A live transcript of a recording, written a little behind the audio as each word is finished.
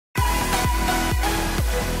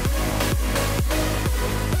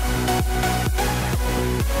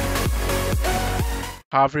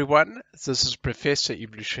Hi everyone, this is Professor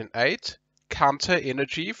Evolution 8. Counter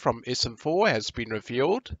Energy from SM4 has been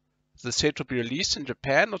revealed. The set will be released in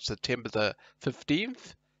Japan on September the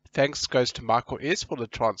 15th. Thanks goes to Michael S. for the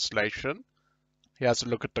translation. Here's a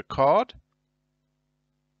look at the card.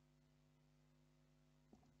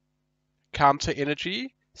 Counter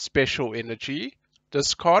Energy, Special Energy.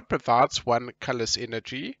 This card provides one colorless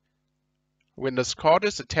energy. When this card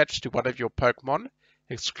is attached to one of your Pokemon,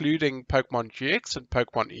 excluding Pokemon GX and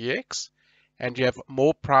Pokemon EX, and you have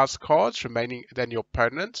more prize cards remaining than your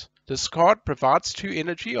opponent, this card provides 2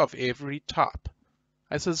 energy of every type.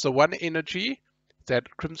 This is the 1 energy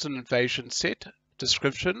that Crimson Invasion set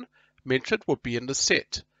description mentioned would be in the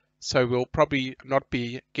set, so we'll probably not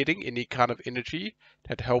be getting any kind of energy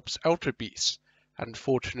that helps Ultra Beasts.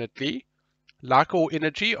 Unfortunately, like all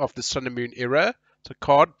energy of the Sun and Moon era, the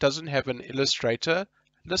card doesn't have an illustrator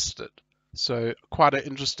listed. So quite an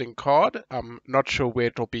interesting card. I'm not sure where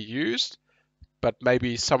it will be used, but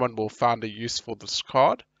maybe someone will find a use for this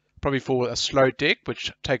card. Probably for a slow deck,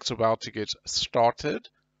 which takes a while to get started,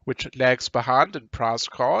 which lags behind in prize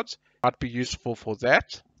cards. Might be useful for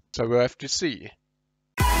that. So we'll have to see.